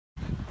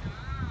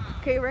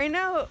Okay, right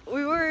now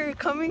we're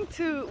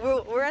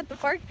at the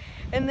park,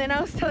 and then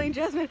I was telling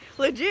Jasmine,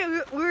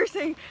 legit, we were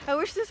saying, I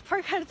wish this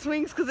park had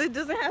swings because it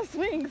doesn't have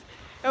swings.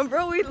 And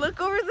bro, we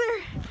look over there,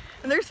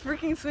 and there's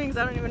freaking swings.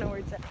 I don't even know where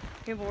it's at.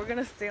 Okay, but we're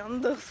gonna stay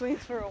on those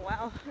swings for a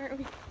while, aren't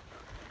we?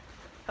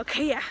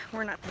 Okay, yeah,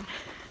 we're not done.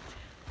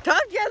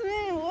 Talk,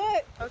 Jasmine,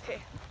 what?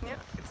 Okay, yeah,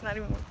 it's not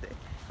even worth it.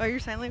 Oh, your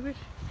sign language?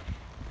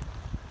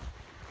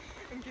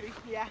 I'm kidding,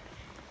 yeah.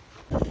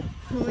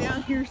 We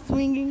out here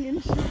swinging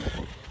and shit.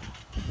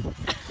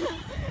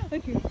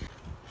 Okay.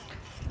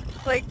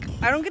 Like,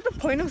 I don't get the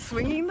point of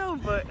swinging though,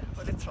 but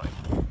it's fine.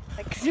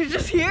 Like, cause you're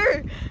just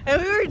here,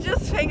 and we were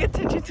just paying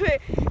attention to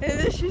it, and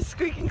then she's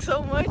squeaking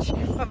so much.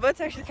 My butt's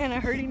actually kind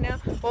of hurting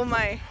now. Well,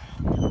 are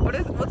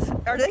they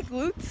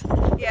glutes?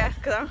 Yeah,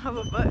 cause I don't have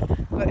a butt,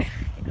 but yeah.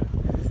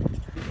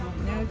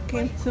 Now I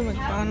came to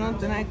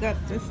McDonald's and I got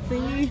this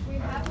thingy.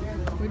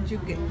 What'd you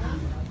get?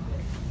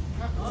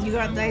 You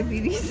got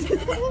diabetes? I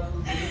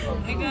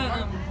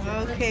got,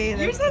 okay.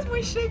 Yours has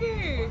more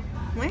sugar.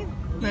 Mine?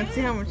 Let's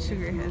see how much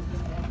sugar it has.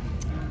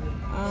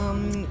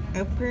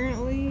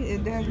 Apparently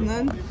it has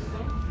none.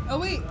 Oh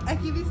wait,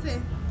 aquí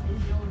dice.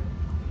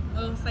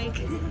 Oh, psych.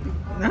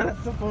 No,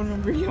 that's the phone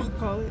number y'all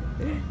call it.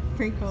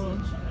 Prank call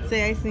them.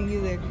 Say I sent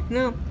you there.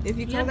 No, if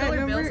you call that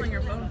number. Bills on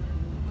your phone.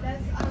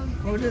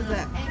 What is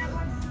that?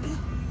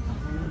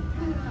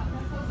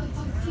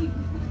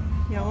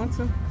 Y'all want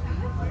some?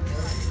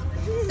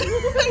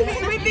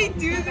 When they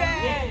do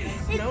that.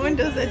 No one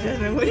does that,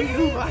 Jasmine. What are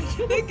you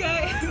watching? The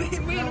guy,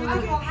 wait,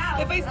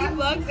 if I see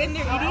vlogs and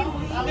they're eating,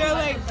 they're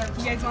like,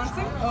 you guys want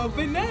some?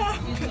 Open up.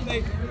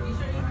 Like,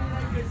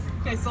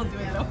 I still do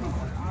it though.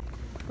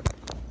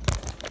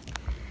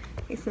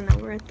 Okay, so now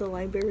we're at the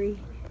library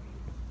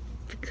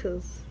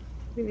because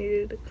we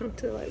needed to come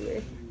to the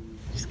library.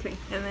 Just kidding.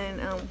 And then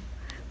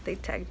they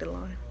tagged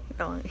along.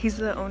 He's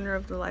the owner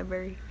of the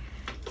library,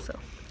 so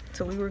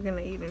we were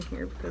gonna eat in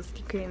here because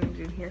you can't eat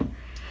in here.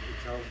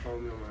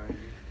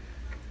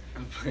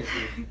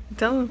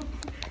 Tell him.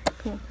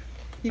 Come on.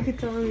 You can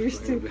tell him yours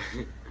too.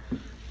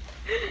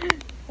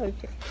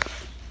 Okay.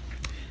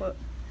 Well,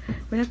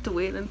 we have to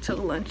wait until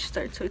lunch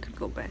starts so we could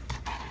go back.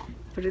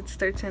 But it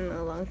starts in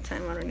a long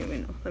time. I don't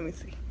even know. Let me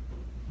see.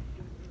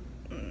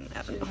 I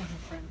don't know.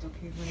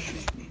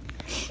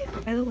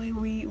 By the way,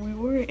 we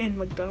were in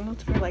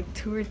McDonald's for like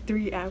 2 or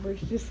 3 hours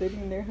just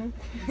sitting there, huh?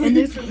 And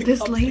this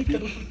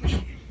lady,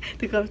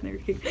 the cops never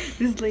came.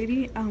 This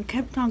lady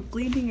kept on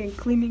cleaning a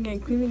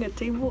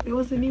table. It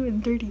wasn't even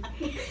dirty.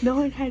 No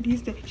one had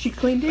used it. She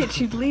cleaned it.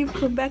 She'd leave,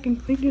 come back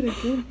and clean it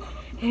again.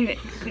 And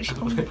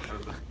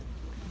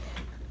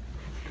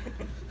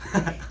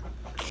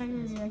my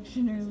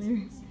reaction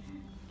earlier.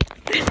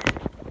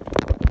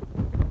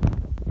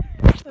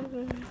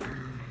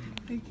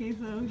 Okay,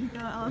 so he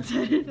got all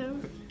tatted up.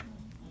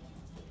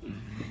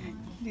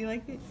 Do you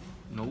like it?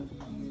 Nope.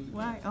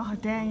 Why? Oh,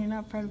 dang, you're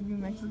not proud of being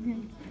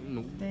Mexican?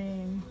 Nope.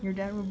 Dang, your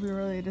dad would be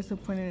really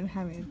disappointed in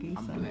having a gay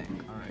son. I'm black.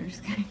 Alright. I'm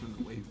just kidding. From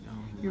the waist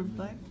down. You're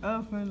black?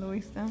 Oh, from the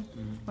waist down?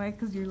 Mm-hmm. Why?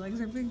 Because your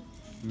legs are big?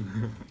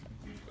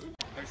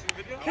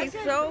 Okay,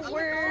 so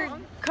we're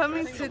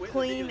coming to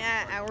clean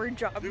at our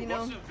job, you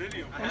know?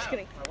 I'm just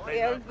kidding.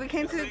 Yeah, we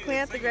came to clean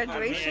at the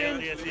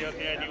graduation.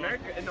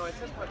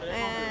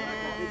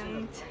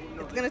 And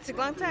it's gonna take a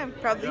long time,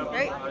 probably,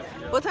 right?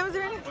 What time is it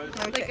right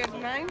now? Like at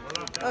 9?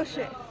 Oh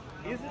shit.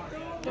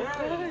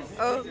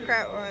 Oh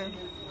crap,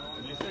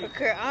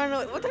 okay, I don't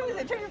know. What time is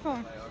it? Check your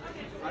phone.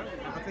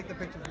 I'll take the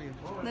picture for you.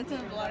 That's a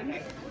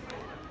vlog.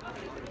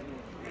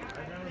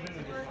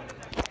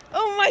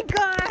 Oh my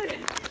god!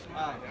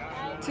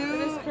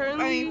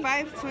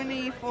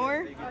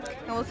 5:24,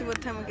 and we'll see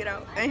what time we get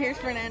out. And here's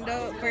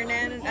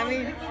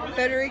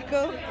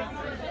Federico,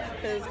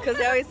 because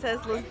he always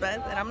says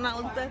Lisbeth, and I'm not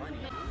Lisbeth.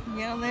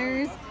 Yeah,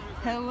 there's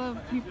hella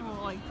people,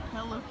 like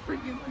hella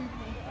freaking people.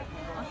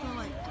 Also,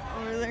 like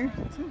over there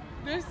too.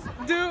 There's,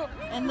 dude.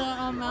 And the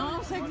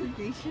amount of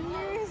segregation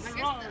there is,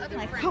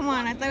 like, come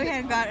on, I thought we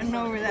had gotten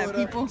over that,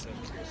 people.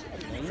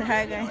 Say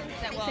hi, guys.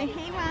 Say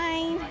hey,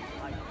 Ryan.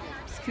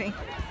 Just kidding.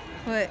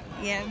 But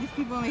yeah, these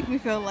people make me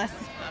feel less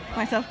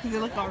myself because they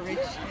look all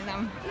rich,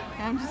 and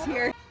I'm just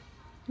here.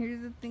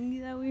 Here's the thingy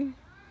that we're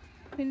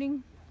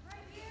cleaning,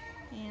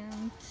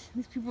 and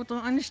these people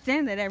don't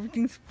understand that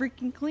everything's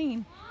freaking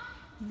clean.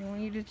 And they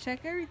want you to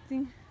check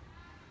everything.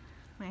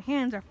 My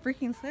hands are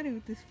freaking sweaty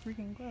with this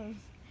freaking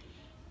gloves,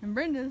 and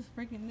Brenda's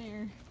freaking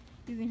there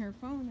using her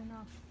phone and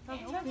all. I'm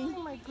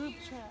texting my group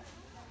chat.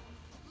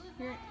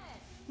 Here,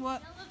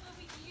 what?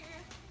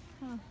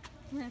 Huh?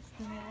 That's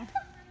the matter.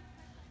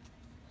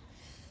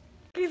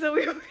 Okay, so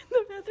we were in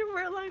the bathroom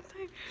for a long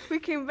time. We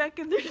came back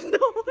and there's no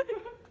one.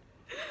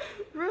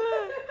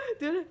 Bruh.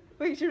 Dude,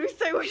 wait, we should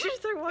start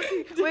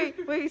walking. Wait,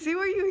 see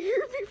where you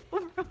hear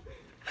people from?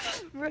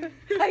 Bruh.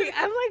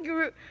 I'm like,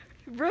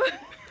 bro.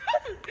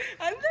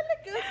 I'm gonna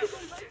go.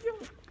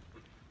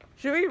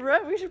 Should we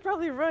run? We should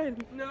probably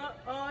run. No,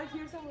 I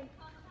hear someone.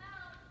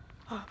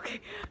 Oh,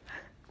 okay.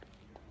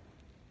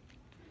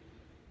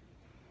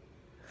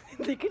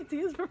 They can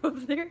see us from up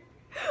there.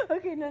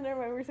 Okay, no,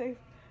 never mind, we're safe.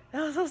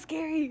 That was so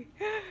scary.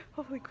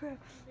 Holy crap.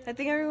 I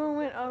think everyone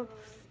went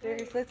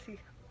upstairs. Let's see.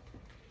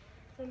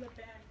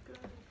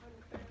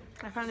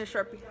 I found a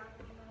Sharpie.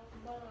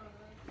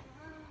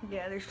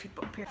 Yeah, there's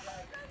people up here.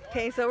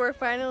 Okay, so we're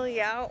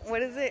finally out.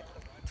 What is it?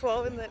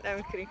 12 and then,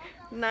 I'm kidding.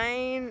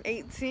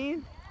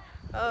 9:18.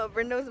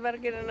 Brenda was about to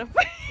get in a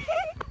fight.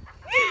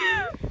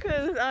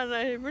 Because, I don't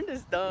know,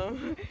 Brenda's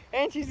dumb.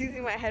 And she's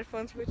using my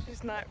headphones, which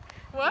is not.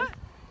 What?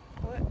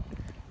 What?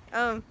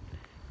 Yeah,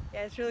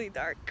 it's really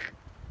dark.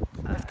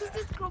 That's because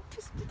this girl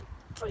pissed me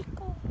the freak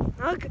off.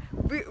 Look,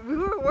 we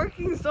were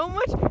working so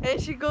much,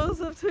 and she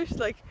goes up to her, she's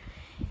like,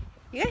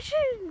 you guys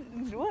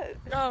should, what?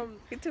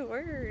 Get to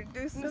work or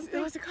do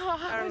something. What's it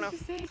called? I don't know.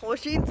 What did she say? Well,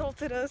 she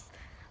insulted us.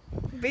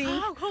 Being,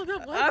 Hold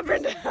up, what?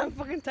 Brenda, I'm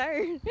fucking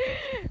tired.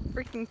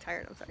 Freaking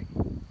tired, I'm sorry.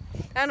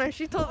 I don't know,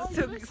 she told us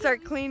to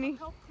start cleaning.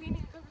 Help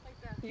cleaning, something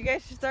like that. You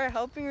guys should start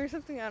helping or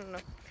something, I don't know.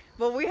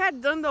 But we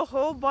had done the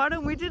whole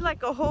bottom. We did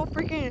like a whole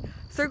freaking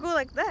circle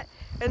like that.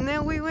 And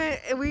then we went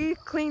and we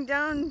cleaned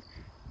down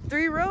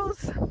 3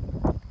 rows.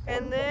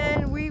 And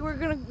then we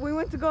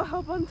went to go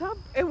help on top.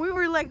 And we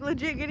were like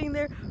legit getting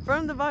there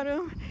from the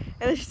bottom.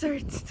 And then she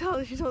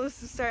told us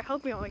to start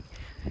helping. I'm like,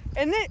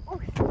 and then,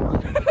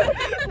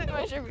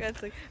 my shirt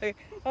got like, okay.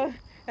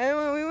 And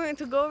when we went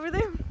to go over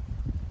there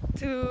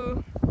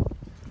to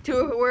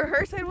where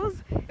her side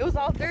was, it was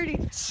all dirty.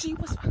 She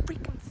was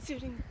freaking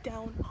sitting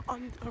down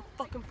on her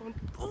fucking phone.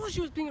 Oh,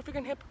 she was being a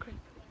freaking hypocrite.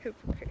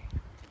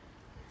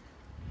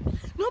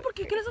 No,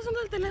 porque ¿quién está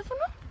usando el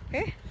teléfono?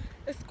 ¿Eh?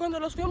 Es cuando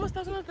los fuimos,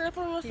 está usando el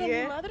teléfono y no están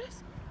ni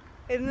madres.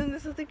 And then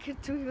this other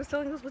kid too, he was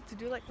telling us what to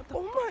do. Like, what the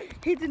Oh my.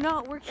 He did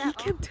not work out.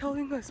 He kept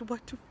telling us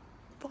what to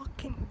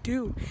fucking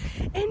do.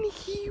 And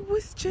he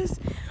was just,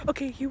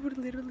 okay, he would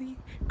literally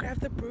grab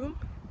the broom,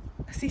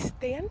 see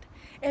stand,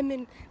 and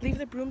then leave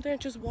the broom there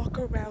and just walk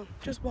around,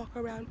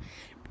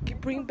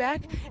 bring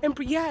back, and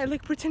yeah,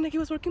 like pretend like he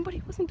was working, but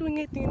he wasn't doing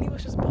anything, and he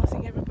was just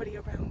bossing everybody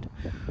around.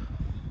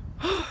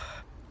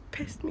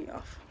 Pissed me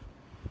off.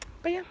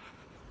 But yeah,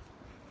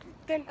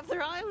 then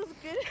After all, it was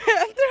good. after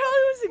all,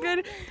 it was a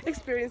good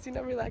experience, you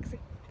know, relaxing.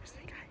 There's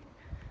that guy.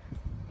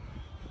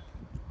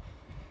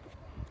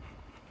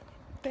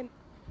 Then,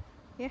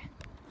 Yeah.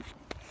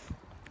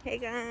 Hey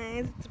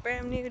guys, it's a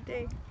brand new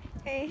day.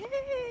 Hey,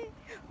 hey.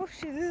 Oh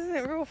shit, this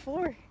isn't real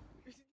floor.